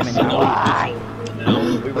off. Yes,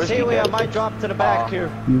 See, I might drop to the back here.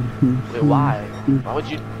 Wait, why? Why would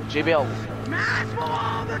you, JBL?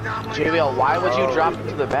 JBL, why would you drop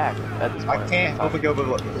to the back at this point? I can't help but go,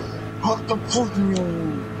 but hug the fucking.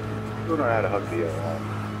 I don't know how to hug the.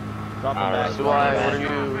 Drop the back. So what are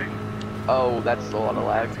you? Oh, that's a lot of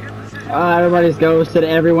lag. Everybody's ghosted.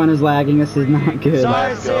 Everyone is lagging. This is not good.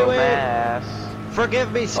 Sorry, Let's go, Seaweed. Mass.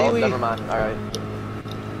 Forgive me, Oh, Seaweed. never mind. All right.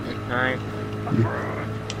 Alright.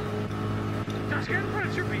 Josh, get in front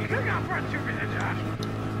of Troopy. You could have got in front of Troopy then, Josh.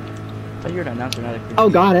 Oh, you're an announcer, not a crew. Oh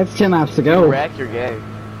god, it's 10 laps to go. Wreck, you're gay.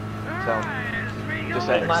 So, just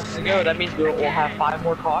saying. 10 laps to go. That means we'll have 5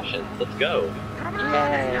 more cautions. Let's go.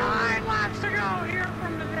 9 laps to go here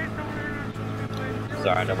from the Daytona.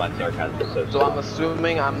 Sorry, I know my sarcasm is so So I'm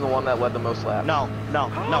assuming I'm the one that led the most laps. No,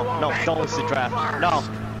 don't lose the draft.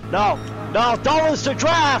 No, don't lose the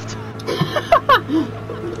draft!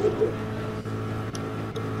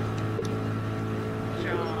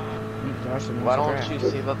 Why don't you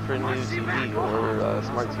save up for a new TV or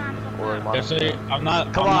smart TV or a monitor? Yesterday, I'm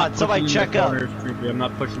not. Come I'm on, not somebody pushing in check the up. corners, Creepy. I'm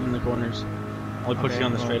not pushing in the corners. Only pushing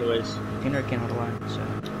on the straightaways. Inner can't hold a line, so.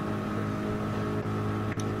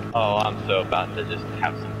 Oh, I'm so about to just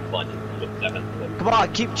have some fun with 7th. Come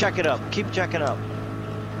on, keep checking up.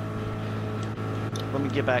 Let me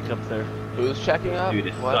get back up there. Who's checking up? Dude,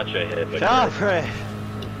 it's What? such a hit. Joffrey!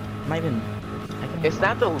 Not even. It's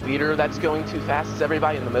not the leader that's going too fast, it's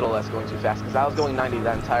everybody in the middle that's going too fast, because I was going 90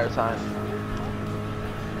 that entire time.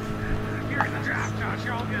 You're in the draft, Josh.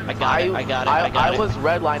 You're all good. I got it. I was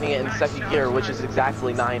redlining it in 2nd gear, which is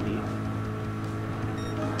exactly 90.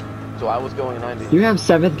 So I was going 90. You have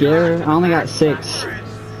 7th gear? I only got 6.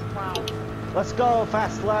 Let's go,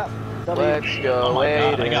 fast lap. Let's go, Oh my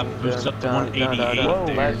god, I Aiden. got boosted up to 188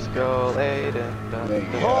 there. Let's go, Aiden.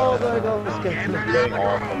 Oh, there goes Getting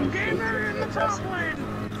off on these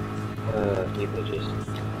People are just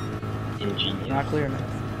ingenious. Not clear now.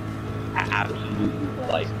 Absolutely,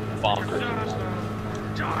 like,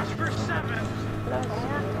 bonkers. Josh for 7th.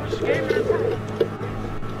 Push gamer.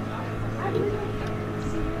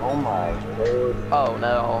 Oh my lord. Oh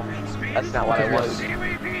no, that's not what I was.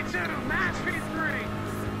 Seaweed P2, Max P3.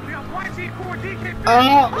 We have YT Core DK.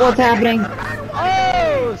 What's happening?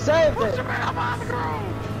 Oh, saved it!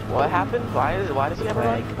 What happened? Why does he have a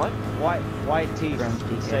lag? What? White T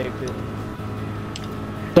saved it.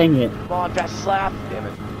 Dang it. Come on, fast slap. Damn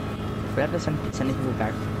it. We have to send people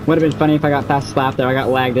back. Would have been funny if I got fast slap there. I got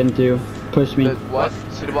lagged into. Push me. What?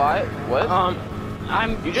 What? What?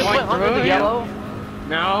 You just went under the yellow?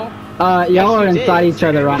 No. Y'all are inside each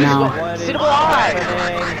other right now. Suitable Oh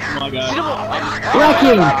my god.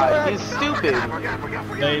 Wrecking! He's stupid.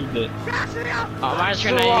 Saved it. On my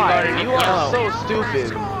screen, So I you go to are yellow. so stupid.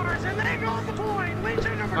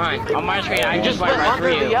 Fine. On my screen, I You just just went went right through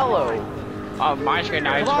under the you. yellow. On my screen,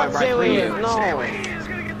 I just Come on, went right through Seaweed. you. No.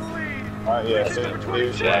 Alright,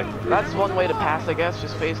 yeah, That's one way to pass, I guess.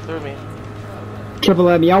 Just phase through me. Triple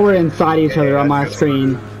M, y'all were inside each other on my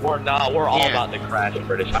screen. We're not. We're all Yeah. about the crash,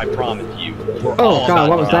 British. I promise you. We're Oh, all God, about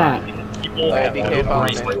what was the that? crash. People Wait, have DK no found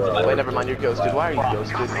brains me. whatsoever. Wait, never mind. You're ghosted. Why are you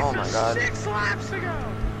ghosted? Oh my god. 6 laps to go.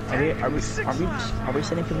 Are we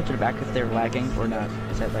sending people to the back if they're lagging or not?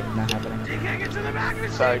 Is that like not happening? DK, get to the back of the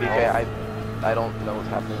Sorry, seat. DK. I don't know what's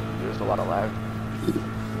happening. There's a lot of lag.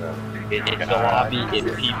 It's the lobby.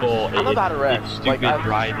 It's people. I'm about to wreck. It's Like, stupid I-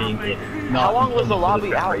 driving. It's not. How long was the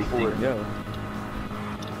lobby out racing. for? Go.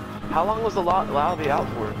 How long was the lobby out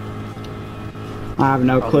for? I have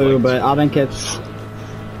no clue, but I think it's...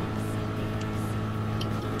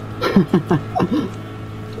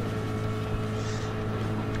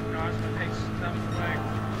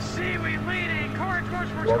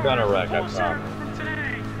 We're gonna wreck, I Full promise. circle from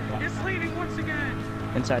today. It's leaving once again.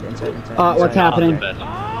 Inside. What's happening?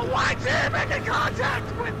 Oh, why team making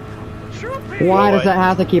contact with true people? Why does that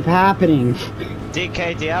have to keep happening?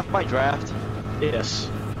 DK, do you have my draft? Yes.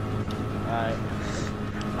 Alright.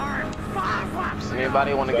 Alright, 5 laps to go.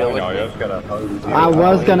 Anybody want to go with me? I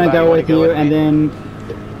was gonna Anybody go wanna with you, with and me? then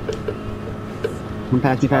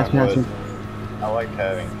pass me. I like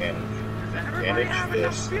having candy. Does everybody have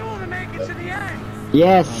enough fuel to make it to the end?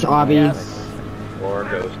 Yes, Obby. Yes. Or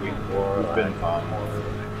Ghosty, or Been fun.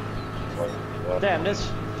 Damn,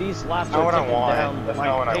 these laps That's not are what I ticking want. down That's like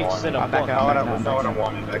not what I pages want. in a That's book. not what I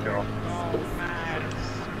wanted, Echo. Oh, man.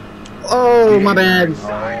 Oh, my bad.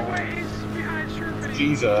 Sideways behind Sherpity.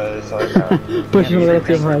 Jesus. I Pushing a little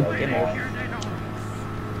too hard. Here in Daytona.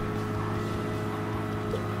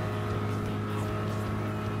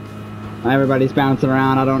 Everybody's bouncing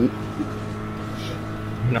around. I don't.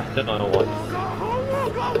 nothing on what. Who will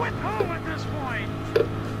go with who at this point? Who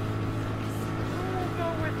will go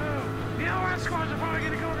with who? The LS squads are probably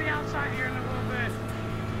going to go to the outside here in a little bit.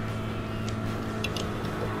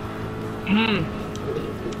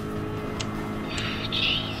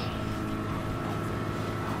 Jeez.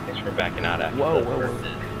 Thanks for backing out after Whoa.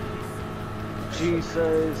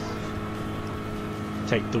 Jesus.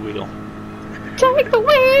 Take the wheel. Take the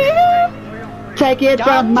wheel. Take it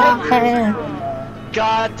from my hand.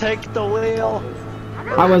 God, take the wheel.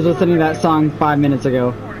 I was listening to that song 5 minutes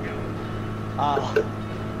ago.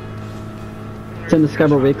 It's in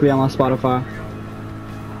Discover Weekly on my Spotify.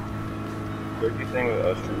 The thing with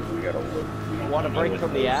us is we gotta work. Want a break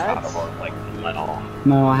from the ads? Like, let off.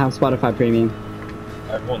 No, I have Spotify Premium.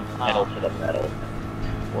 Everyone's pedal to the metal.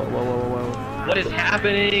 Whoa. What is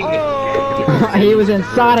happening? Oh! He was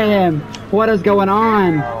inside of him. What is going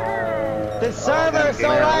on? The server's so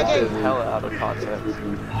Man, this is lagging! hella out of context.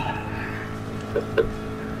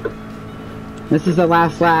 This is the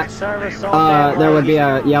last lap. Server's so damn There would be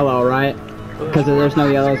laggy. a yellow, right? Because there's no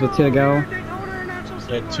yellows with 2 to go.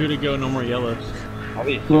 Yeah, 2 to go, no more yellows.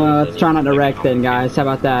 Well, let's try not to wreck then, guys. How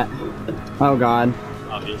about that? Oh god.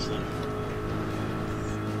 Obviously.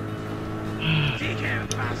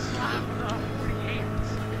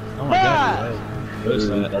 Oh my god. What is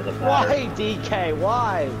that? Why, DK?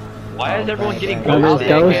 Why? Why is everyone getting I was ghosted?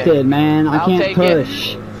 ghosted, man. I I'll can't take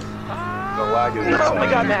push. The lag is Oh my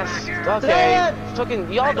god, insane. Max. Okay.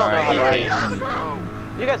 Fucking, y'all don't know how to race.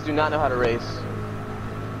 You guys do not know how to race.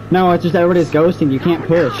 No, it's just everybody's ghosting. You can't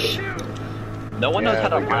push. No one knows Yeah, how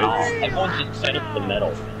to they're let off. Everyone's just pedal to the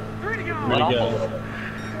metal. There Let you off a go. little bit.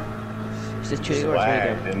 Is this 2 It's to go or 3 to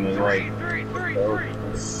lagged, and then like,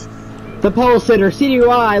 The pole sitter,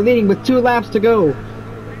 CDUI, leading with 2 laps to go. 3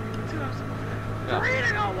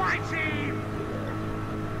 to go, white team.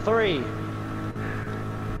 3.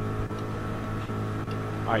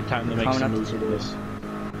 Alright, time to make Coming some up moves to with this.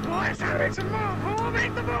 Boys, time to make some move. Who will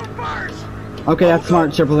make the move first? Okay, that's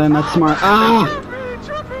smart, Triple M. That's smart. Ah!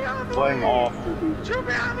 Trippy on the playing off.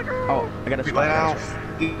 Trippy on the groove. Oh, I got a Play spot. off.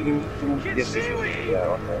 Get Yes, seaweed. yeah,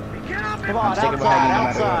 okay. Get up Come on, sticking outside, behind you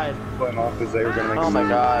no outside. Playing off because they were gonna make Oh a my move.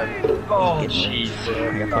 god. Oh, jeez.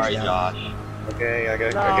 Sorry, Josh. Okay, I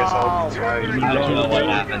guess I'll try. I don't know what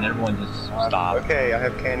happened. Everyone just stopped. Okay, I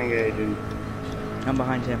have canning gauge and I'm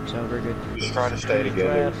behind him, so we're good. just try to stay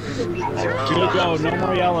together. 2 to go, no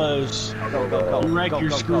more yellows. Go, go, go. You wreck, go,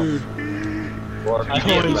 you're go, screwed. Or if I you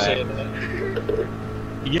get always wrecked. say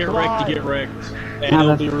you get wrecked, you get wrecked. And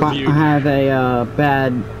it'll be I reviewed. have a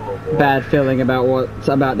bad feeling about what's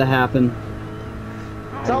about to happen.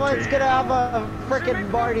 Someone's gonna have a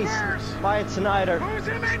frickin' Marty by tonight or Who's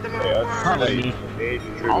gonna make the move Yeah, first? Probably me.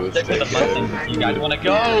 I'll stick with the Mustang if you guys want to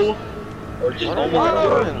go. Or just What are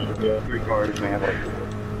almost you doing? Yeah, 3 cars, man.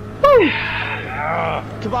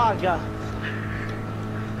 come on, guys.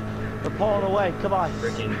 They're pulling away. Come on.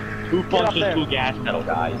 freaking 2 Get up punches, there. 2 gas pedal,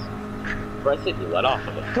 guys. Press it, you let off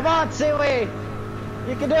of it. Come on, Seaweed.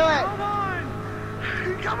 You can do it. Come on.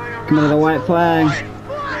 Coming around. Come to the white flag.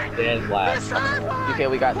 Flag. Stand last. Sideline. Okay,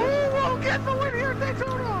 we got this. Who will get the win here at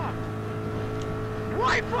Daytona?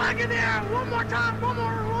 White flag in there. One more time. One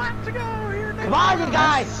more lap to go here at Daytona. Come on, you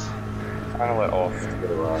guys. Trying to let off to get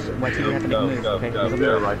around. Why do you have to make a move? Okay, make a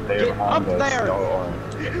They're move. right there Get behind up us. there. Y'all are.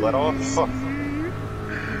 Let off. Fuck.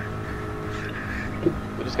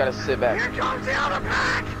 We just gotta sit back. Here comes the other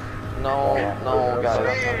pack. No, guys.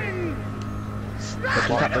 Snap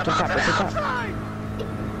Go to the top, go to the top, go to the top. outside.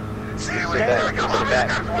 See Sit what back, here comes sit back.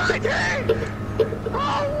 White team.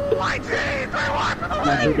 Oh, white team. They want for the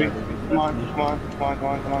win. Come on.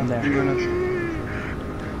 I'm there. 3 minutes.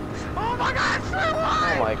 Oh my God, so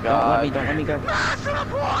Oh my Don't god. let me go. Pass to the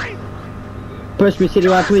point. Push me,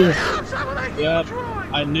 CDUI, please. Outside with a huge Yep. run.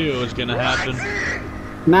 I knew it was gonna happen.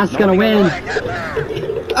 Matt's gonna win.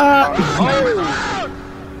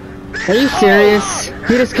 Are you serious?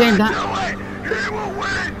 He just came down.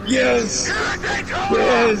 Yes!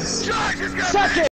 Yes! Second!